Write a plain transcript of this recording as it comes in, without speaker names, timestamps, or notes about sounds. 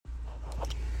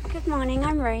good morning.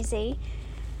 I'm Rosie.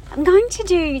 I'm going to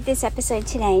do this episode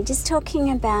today just talking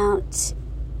about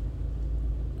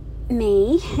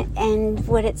me and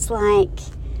what it's like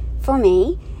for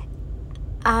me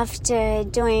after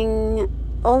doing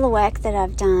all the work that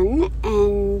I've done,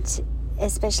 and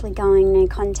especially going no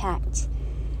contact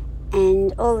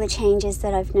and all the changes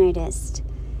that I've noticed.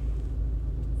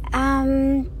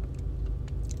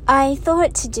 I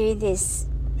thought to do this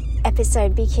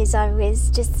episode because I was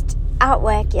just at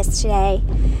work yesterday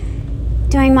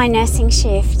doing my nursing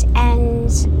shift, and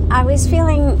I was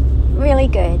feeling really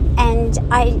good, and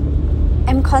I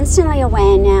am constantly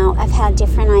aware now of how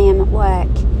different I am at work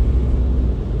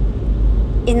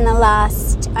in the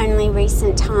last only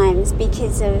recent times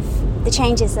because of the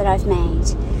changes that I've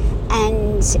made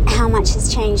and how much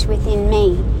has changed within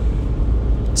me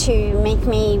to make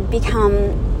me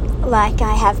become like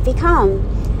I have become.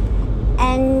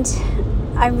 And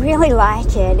I really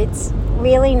like it. It's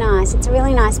really nice. It's a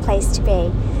really nice place to be.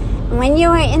 And when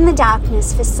you're in the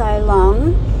darkness for so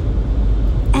long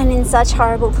and in such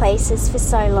horrible places for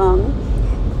so long,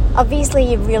 obviously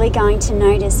you're really going to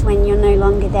notice when you're no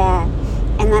longer there.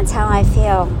 And that's how I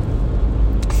feel.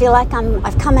 I feel like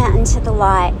I've come out into the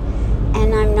light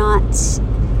and I'm not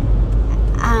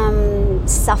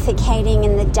suffocating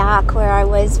in the dark where I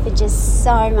was for just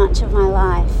so much of my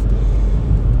life.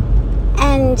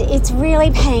 And it's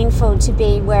really painful to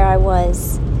be where I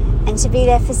was, and to be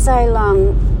there for so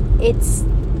long, it's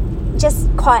just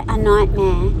quite a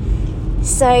nightmare.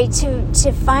 So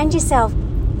to find yourself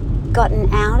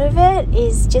gotten out of it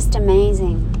is just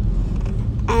amazing.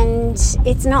 And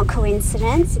it's not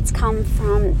coincidence, it's come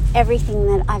from everything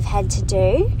that I've had to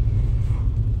do.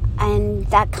 And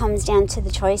that comes down to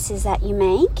the choices that you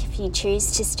make. If you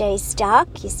choose to stay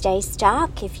stuck, you stay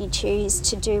stuck. If you choose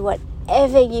to do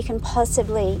whatever you can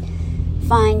possibly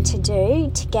find to do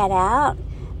to get out,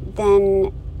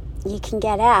 then you can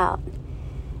get out.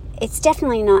 It's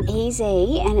definitely not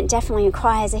easy, and it definitely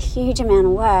requires a huge amount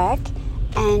of work,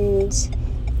 and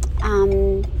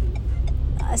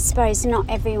I suppose not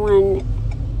everyone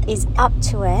is up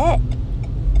to it,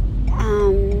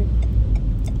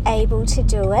 able to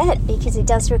do it, because it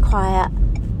does require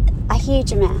a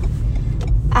huge amount.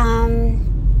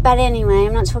 But anyway,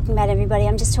 I'm not talking about everybody,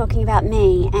 I'm just talking about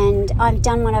me. And I've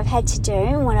done what I've had to do,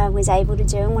 and what I was able to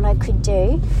do, and what I could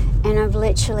do. And I've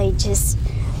literally just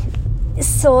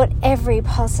sought every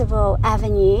possible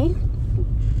avenue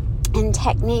and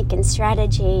technique and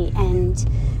strategy and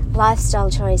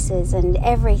lifestyle choices and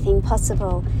everything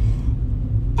possible.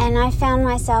 And I found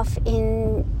myself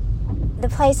in the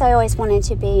place I always wanted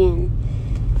to be in.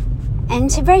 And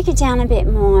to break it down a bit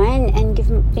more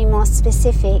and be more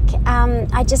specific,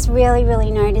 I just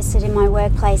really notice it in my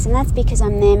workplace, and that's because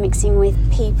I'm there mixing with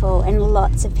people, and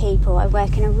lots of people. I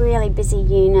work in a really busy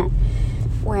unit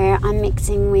where I'm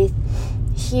mixing with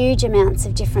huge amounts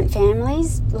of different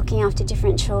families, looking after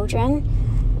different children.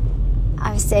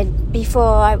 I've said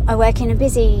before, I work in a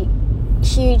busy,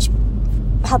 huge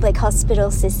public hospital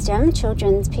system,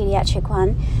 children's paediatric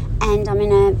one, and I'm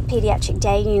in a paediatric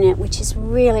day unit, which is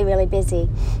really busy,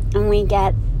 and we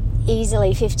get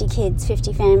easily 50 kids,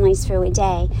 50 families through a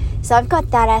day. So I've got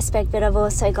that aspect, but I've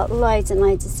also got loads and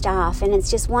loads of staff, and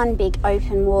it's just one big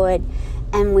open ward,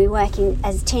 and we're working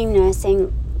as team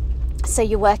nursing, so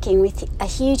you're working with a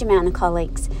huge amount of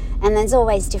colleagues, and there's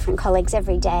always different colleagues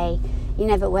every day. You're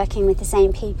never working with the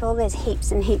same people. There's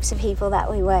heaps and heaps of people that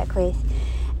we work with.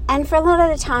 And for a lot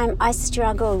of the time, I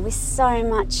struggled with so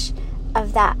much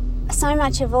of that. So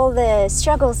much of all the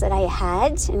struggles that I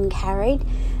had and carried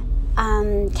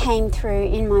came through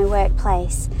in my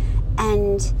workplace.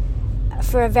 And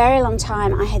for a very long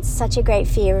time, I had such a great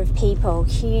fear of people,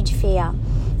 huge fear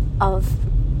of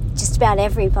just about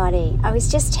everybody. I was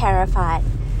just terrified.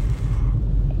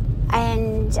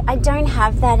 And I don't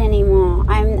have that anymore.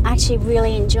 I'm actually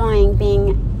really enjoying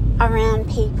being around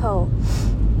people.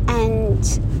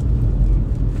 And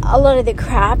a lot of the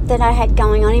crap that I had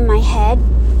going on in my head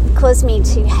caused me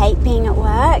to hate being at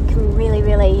work, and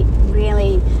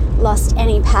really lost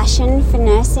any passion for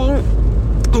nursing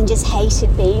and just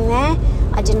hated being there.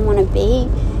 I didn't want to be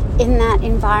in that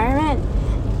environment,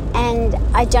 and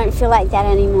I don't feel like that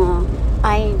anymore.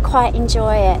 I quite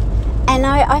enjoy it. And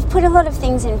I've put a lot of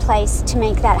things in place to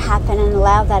make that happen and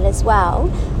allow that as well.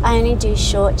 I only do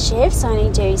short shifts. I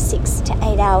only do 6 to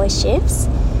 8 hour shifts.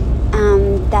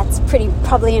 That's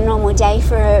probably a normal day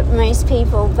for most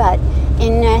people, but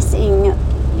in nursing,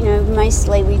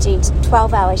 mostly we do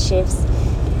 12-hour shifts.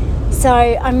 So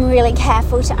I'm really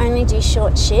careful to only do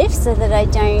short shifts so that I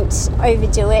don't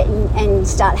overdo it and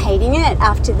start hating it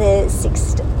after the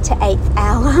 6th to 8th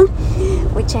hour,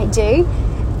 which I do.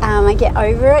 I get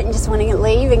over it and just want to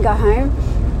leave and go home.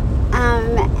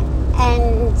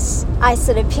 And I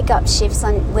sort of pick up shifts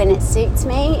on when it suits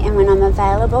me and when I'm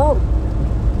available.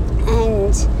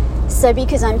 And so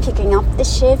because I'm picking up the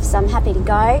shifts, I'm happy to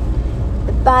go.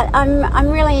 But I'm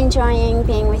really enjoying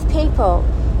being with people.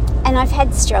 And I've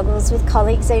had struggles with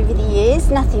colleagues over the years,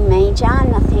 nothing major,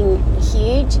 nothing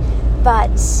huge,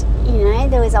 but,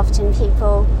 there was often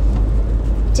people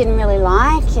didn't really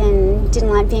like and didn't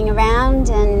like being around,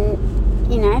 and,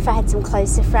 if I had some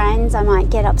closer friends, I might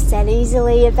get upset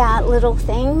easily about little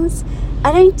things.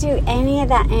 I don't do any of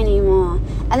that anymore,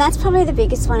 and that's probably the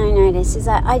biggest one I notice, is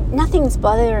that nothing's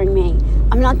bothering me.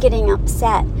 I'm not getting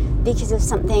upset because of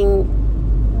something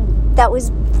that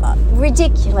was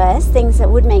ridiculous, things that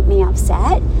would make me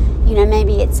upset.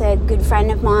 Maybe it's a good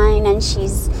friend of mine and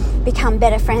she's become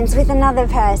better friends with another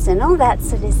person, all that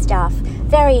sort of stuff.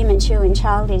 Very immature and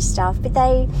childish stuff, but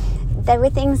they were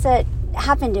things that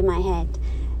happened in my head.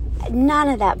 None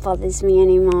of that bothers me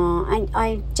anymore.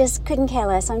 I just couldn't care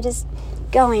less. I'm just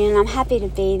going and I'm happy to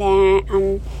be there.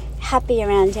 I'm happy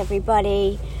around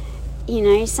everybody.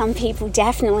 Some people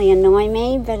definitely annoy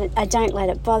me, but I don't let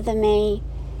it bother me.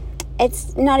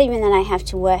 It's not even that I have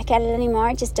to work at it anymore.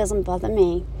 It just doesn't bother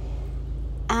me.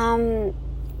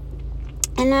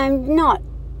 And I'm not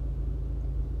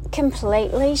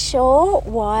completely sure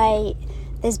why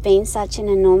there's been such an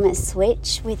enormous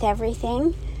switch with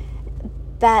everything.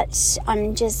 But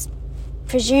I'm just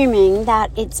presuming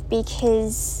that it's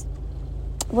because,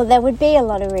 there would be a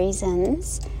lot of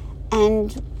reasons.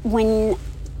 And when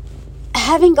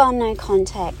having gone no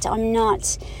contact, I'm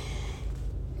not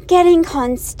getting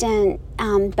constant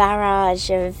barrage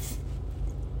of,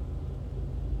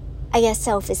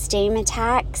 self-esteem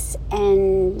attacks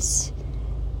and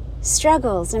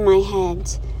struggles in my head.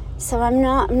 So I'm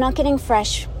not getting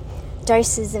fresh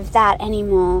doses of that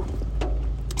anymore.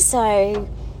 So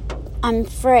I'm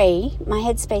free. My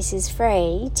headspace is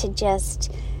free to just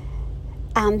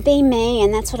be me,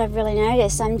 and that's what I've really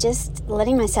noticed. I'm just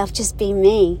letting myself just be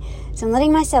me. So I'm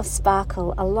letting myself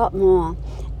sparkle a lot more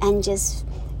and just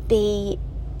be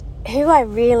who I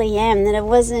really am, that I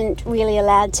wasn't really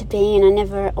allowed to be, and I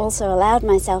never also allowed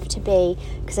myself to be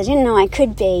because I didn't know I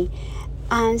could be.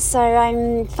 So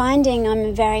I'm finding I'm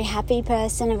a very happy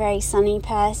person, a very sunny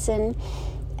person.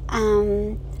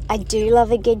 I do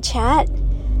love a good chat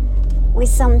with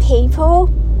some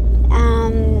people.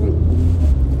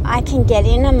 I can get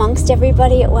in amongst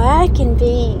everybody at work and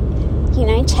be,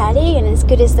 chatty and as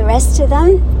good as the rest of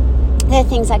them. There are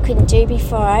things I couldn't do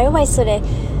before. I always sort of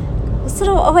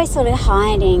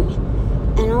hiding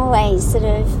and always sort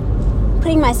of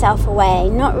putting myself away,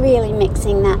 not really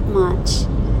mixing that much.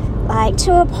 Like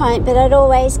to a point, but I'd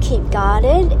always keep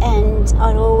guarded and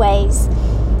I'd always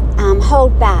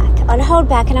hold back. I'd hold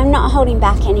back, and I'm not holding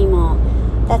back anymore.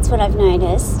 That's what I've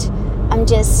noticed. I'm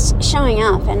just showing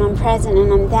up and I'm present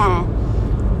and I'm there.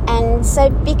 And so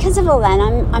because of all that,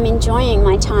 I'm enjoying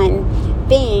my time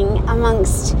being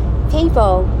amongst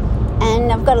people.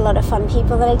 And I've got a lot of fun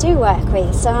people that I do work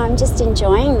with, so I'm just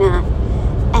enjoying that.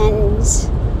 And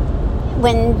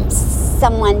when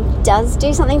someone does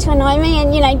do something to annoy me,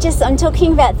 and I'm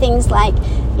talking about things like,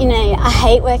 I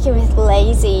hate working with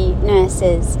lazy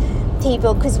nurses,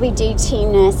 people, because we do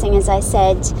team nursing, as I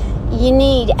said. You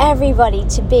need everybody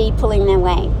to be pulling their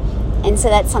weight, and so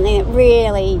that's something that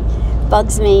really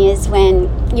bugs me, is when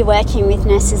you're working with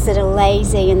nurses that are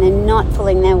lazy and they're not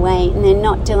pulling their weight and they're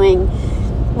not doing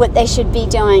what they should be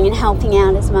doing and helping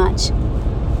out as much.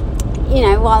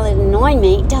 While it annoyed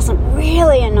me, it doesn't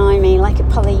really annoy me like it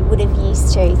probably would have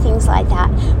used to. Things like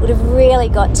that would have really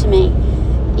got to me,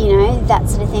 that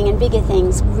sort of thing, and bigger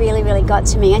things really, really got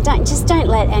to me. I don't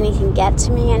let anything get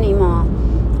to me anymore.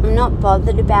 I'm not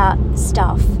bothered about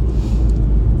stuff.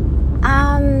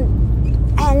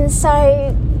 And so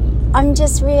I'm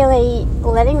just really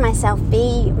letting myself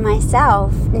be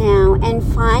myself now and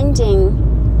finding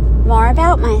more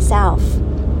about myself,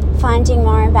 finding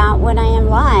more about what I am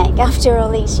like after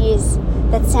all these years.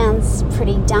 That sounds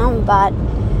pretty dumb, but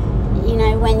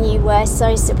when you were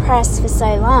so suppressed for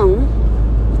so long,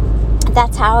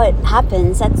 that's how it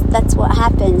happens. That's what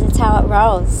happens. It's how it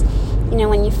rolls.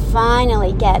 When you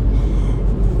finally get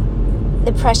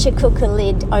the pressure cooker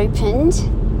lid opened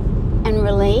and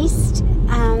released,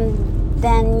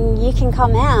 then you can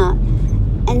come out.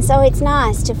 And so it's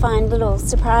nice to find little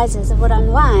surprises of what I'm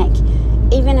like.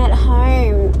 Even at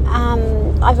home,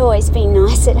 I've always been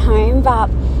nice at home, but,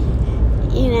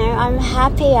 I'm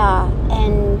happier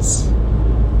and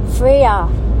freer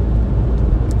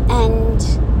and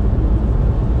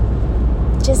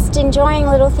just enjoying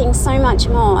little things so much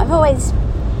more. I've always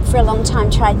for a long time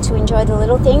tried to enjoy the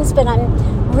little things, but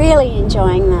I'm really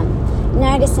enjoying them.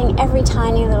 Noticing every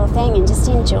tiny little thing and just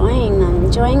enjoying them,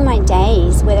 enjoying my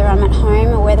days, whether I'm at home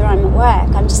or whether I'm at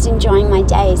work. I'm just enjoying my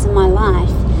days and my life.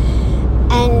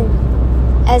 And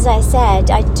as I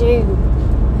said, I do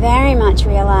very much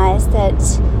realise that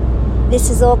this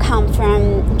has all come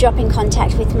from dropping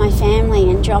contact with my family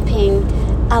and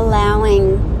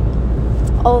allowing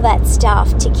all that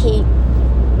stuff to keep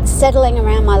settling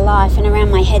around my life and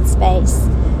around my headspace.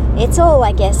 It's all,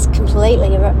 I guess,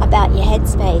 completely about your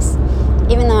headspace.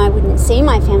 Even though I wouldn't see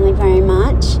my family very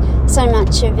much, so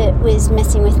much of it was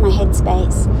messing with my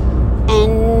headspace.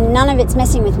 And none of it's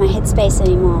messing with my headspace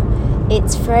anymore.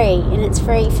 It's free, and it's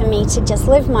free for me to just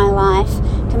live my life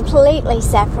completely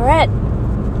separate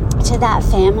to that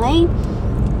family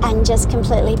and just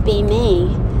completely be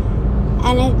me.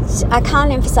 And I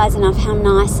can't emphasize enough how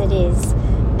nice it is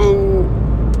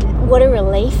and what a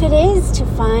relief it is to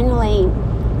finally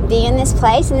be in this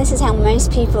place. And this is how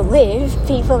most people live,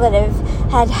 people that have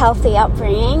had healthy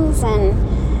upbringings and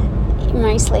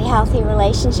mostly healthy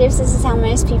relationships. This is how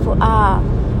most people are.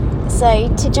 So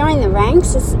to join the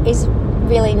ranks is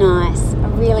really nice, a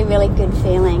really, really good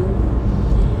feeling.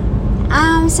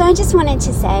 So I just wanted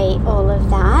to say all of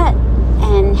that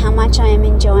and how much I am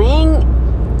enjoying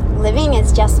living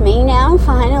as just me now,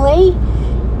 finally.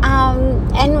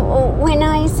 And when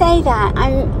I say that,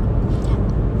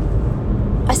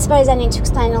 I suppose I need to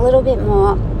explain a little bit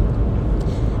more.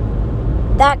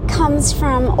 That comes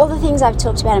from all the things I've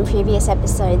talked about in previous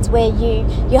episodes, where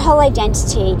your whole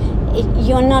identity,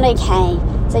 you're not okay.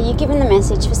 So you're given the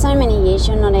message for so many years,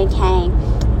 you're not okay,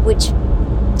 which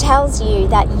tells you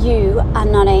that you are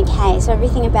not okay. So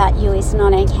everything about you is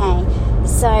not okay.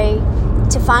 So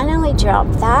to finally drop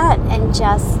that and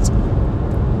just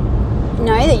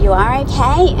know that you are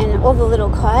okay and all the little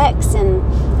quirks and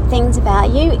things about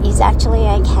you is actually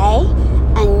okay,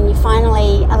 and you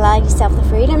finally allow yourself the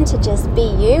freedom to just be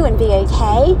you and be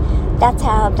okay. That's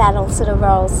how that all sort of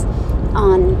rolls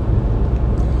on.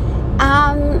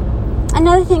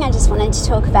 Another thing I just wanted to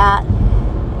talk about,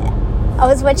 I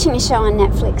was watching a show on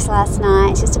Netflix last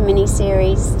night, just a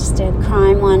mini-series, just a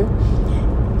crime one,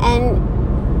 and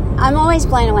I'm always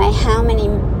blown away how many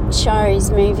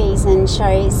movies and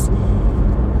shows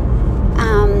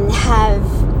have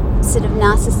sort of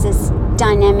narcissist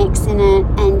dynamics in it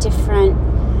and different,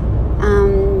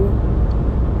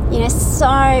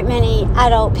 so many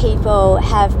adult people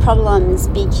have problems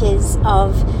because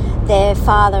of their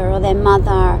father or their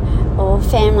mother or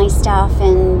family stuff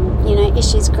and,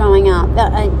 issues growing up.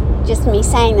 Just me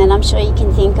saying that, I'm sure you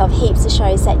can think of heaps of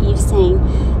shows that you've seen,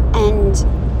 and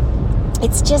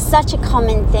it's just such a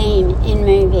common theme in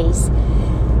movies.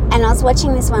 And I was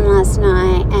watching this one last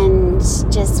night, and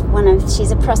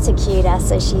she's a prosecutor,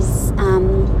 so she's,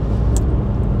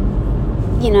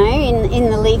 in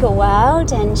the legal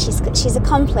world, and she's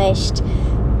accomplished,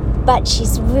 but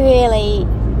she's really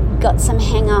got some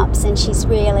hang-ups, and she's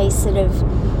really sort of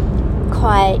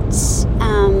quite,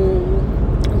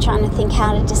 I'm trying to think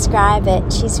how to describe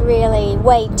it. She's really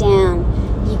weighed down.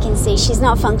 You can see she's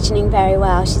not functioning very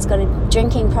well. She's got a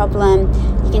drinking problem.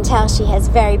 You can tell she has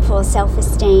very poor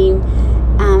self-esteem.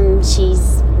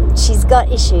 She's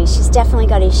got issues. She's definitely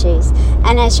got issues.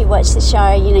 And as you watch the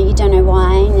show, you don't know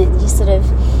why, and you sort of,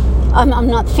 I'm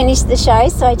not finished the show,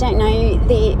 so I don't know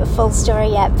the full story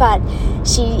yet, but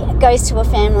she goes to a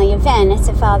family event. It's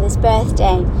her father's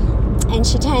birthday, and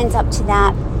she turns up to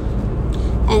that,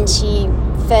 and she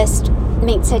first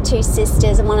meets her two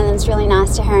sisters, and one of them's really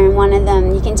nice to her, and one of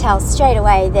them, you can tell straight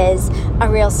away there's a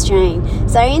real strain.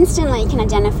 So instantly you can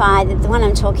identify that the one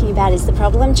I'm talking about is the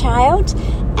problem child,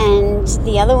 and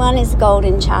the other one is the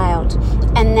golden child.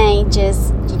 And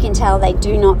you can tell they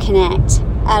do not connect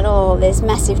at all. There's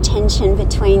massive tension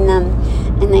between them,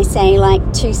 and they say like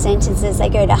two sentences, they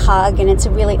go to hug, and it's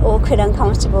a really awkward,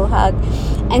 uncomfortable hug,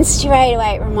 and straight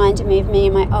away it reminded me of me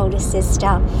and my older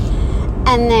sister.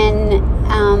 And then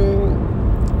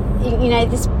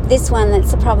this one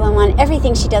that's the problem one,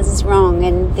 everything she does is wrong,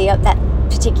 and that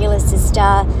particular sister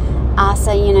asks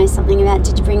her, something about,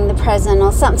 did you bring the present,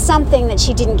 or something that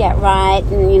she didn't get right,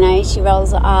 and she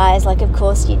rolls her eyes like, of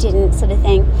course you didn't, sort of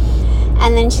thing.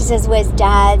 And then she says, where's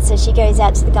Dad? So she goes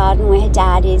out to the garden where her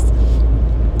dad is,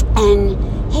 and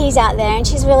he's out there, and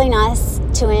she's really nice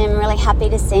to him, really happy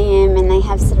to see him, and they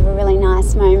have sort of a really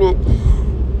nice moment.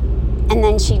 And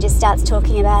then she just starts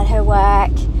talking about her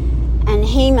work, and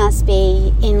he must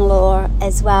be in law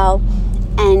as well,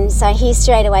 and so he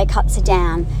straight away cuts her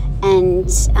down, and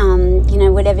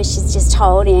whatever she's just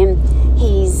told him,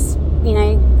 he's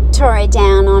tore her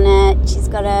down on it. She's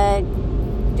got to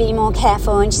be more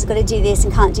careful, and she's got to do this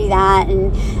and can't do that,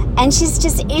 and she's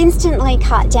just instantly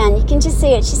cut down. You can just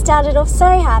see it. She started off so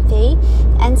happy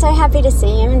and so happy to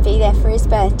see him and be there for his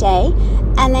birthday,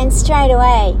 and then straight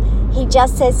away he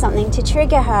just says something to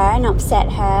trigger her and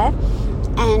upset her,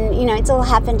 and it's all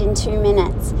happened in 2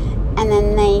 minutes, and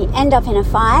then they end up in a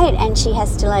fight and she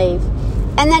has to leave.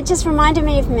 And that just reminded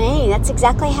me of me. That's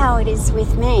exactly how it is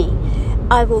with me.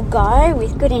 I will go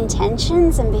with good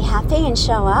intentions and be happy and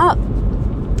show up,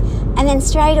 and then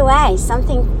straight away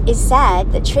something is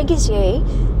said that triggers you,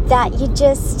 that you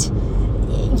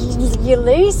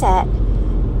lose it.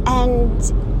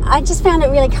 And I just found it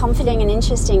really comforting and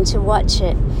interesting to watch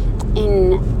it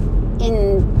in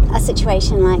a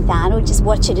situation like that, or just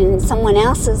watch it in someone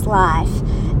else's life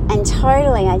and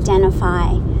totally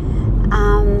identify.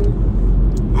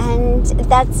 And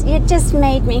it just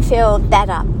made me feel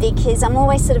better, because I'm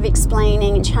always sort of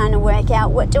explaining and trying to work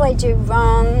out, what do I do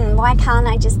wrong, and why can't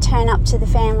I just turn up to the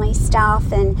family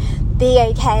stuff and be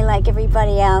okay like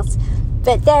everybody else?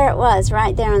 But there it was,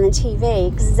 right there on the TV,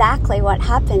 exactly what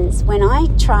happens when I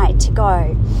try to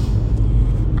go.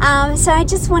 So I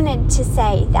just wanted to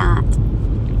say that.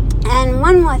 And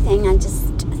one more thing I just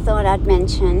thought I'd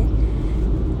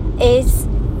mention is,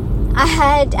 I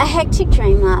had a hectic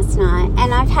dream last night,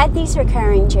 and I've had these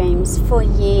recurring dreams for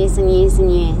years and years and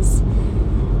years.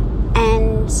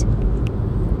 And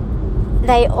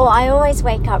I always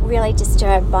wake up really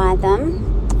disturbed by them,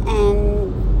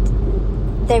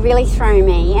 and they really throw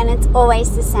me, and it's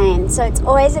always the same. So it's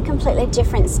always a completely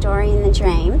different story in the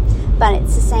dream, but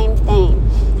it's the same thing.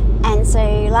 And so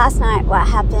last night what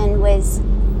happened was,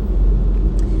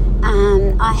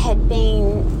 I had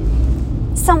been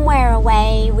somewhere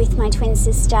away with my twin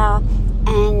sister,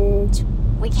 and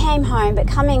we came home, but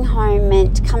coming home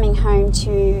meant coming home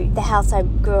to the house I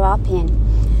grew up in,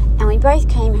 and we both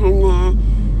came home there,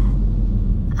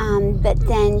 but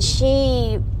then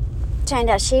she turned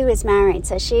out she was married,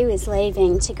 so she was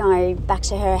leaving to go back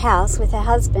to her house with her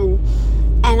husband,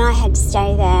 and I had to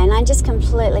stay there, and I just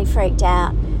completely freaked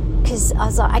out, because I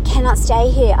was like, I cannot stay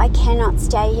here, I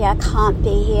can't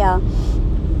be here.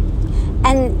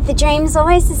 And the dream's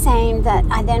always the same, that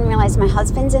I then realise my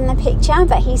husband's in the picture,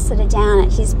 but he's sort of down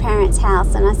at his parents'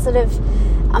 house, and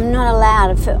I'm not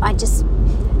allowed, I just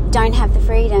don't have the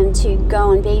freedom to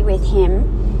go and be with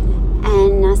him.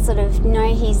 And I sort of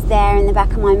know he's there in the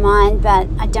back of my mind, but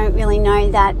I don't really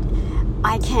know that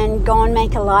I can go and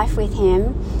make a life with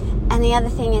him. And the other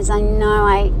thing is, I know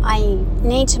I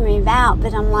need to move out,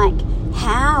 but I'm like,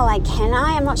 how? Like, can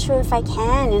I? I'm not sure if I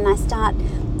can. And I start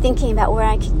thinking about where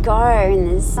I could go, and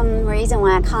there's some reason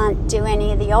why I can't do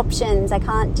any of the options. I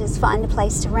can't just find a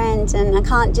place to rent, and I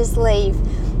can't just leave.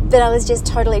 But I was just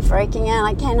totally freaking out.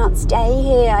 I cannot stay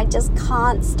here. I just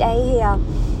can't stay here.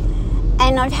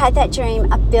 And I've had that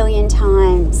dream a billion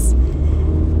times.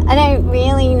 I don't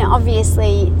really know.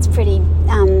 Obviously, it's pretty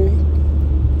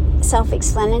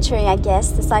self-explanatory, I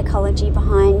guess, the psychology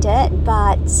behind it,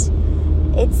 but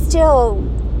it still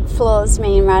floors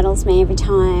me and rattles me every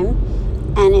time.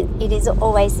 And it is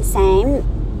always the same.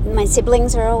 My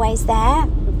siblings are always there.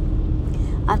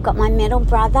 I've got my middle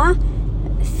brother.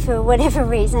 For whatever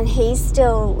reason, he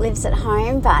still lives at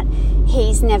home, but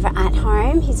he's never at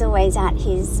home. He's always at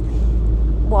his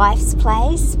wife's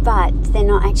place, but they're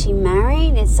not actually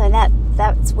married. And so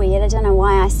that's weird. I don't know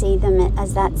why I see them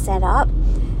as that set up.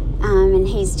 And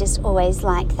he's just always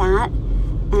like that.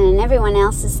 And everyone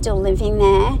else is still living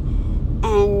there.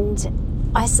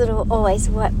 And I sort of always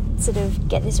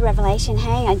get this revelation,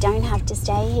 hey, I don't have to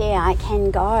stay here, I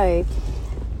can go.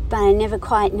 But I never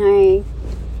quite know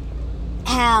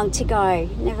how to go,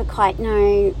 never quite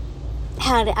know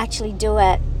how to actually do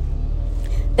it.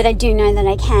 But I do know that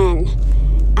I can.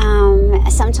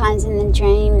 Sometimes in the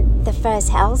dream, the first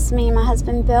house me and my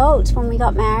husband built when we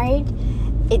got married,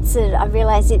 I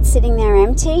realised it's sitting there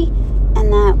empty,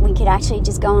 and that we could actually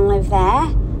just go and live there.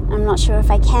 I'm not sure if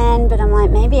I can, but I'm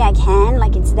like, maybe I can.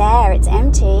 Like, it's there, it's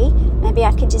empty. Maybe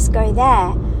I could just go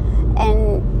there.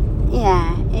 And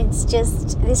yeah, it's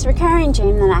just this recurring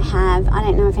dream that I have. I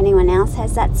don't know if anyone else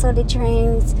has that sort of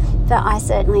dreams, but I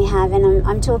certainly have. And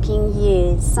I'm talking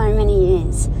years, so many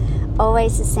years.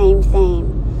 Always the same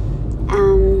theme.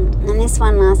 And this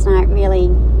one last night really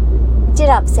did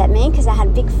upset me, because I had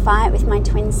a big fight with my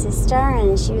twin sister,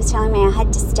 and she was telling me I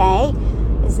had to stay.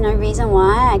 There's no reason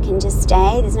why I can just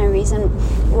stay. There's no reason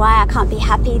why I can't be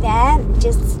happy there.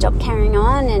 Just stop carrying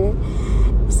on.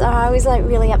 And so I was like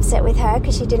really upset with her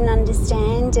because she didn't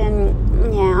understand.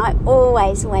 And yeah, I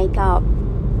always wake up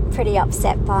pretty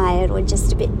upset by it, or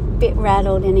just a bit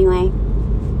rattled anyway.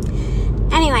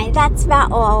 Anyway, that's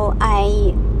about all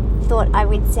I thought I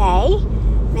would say.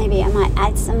 Maybe I might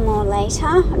add some more later.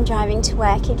 I'm driving to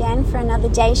work again for another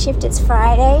day shift. It's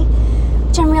Friday,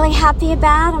 which I'm really happy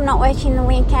about. I'm not working the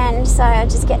weekend, so I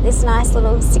just get this nice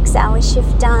little 6-hour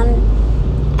shift done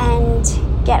and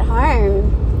get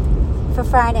home for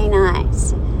Friday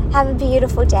night. Have a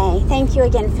beautiful day. Thank you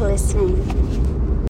again for listening.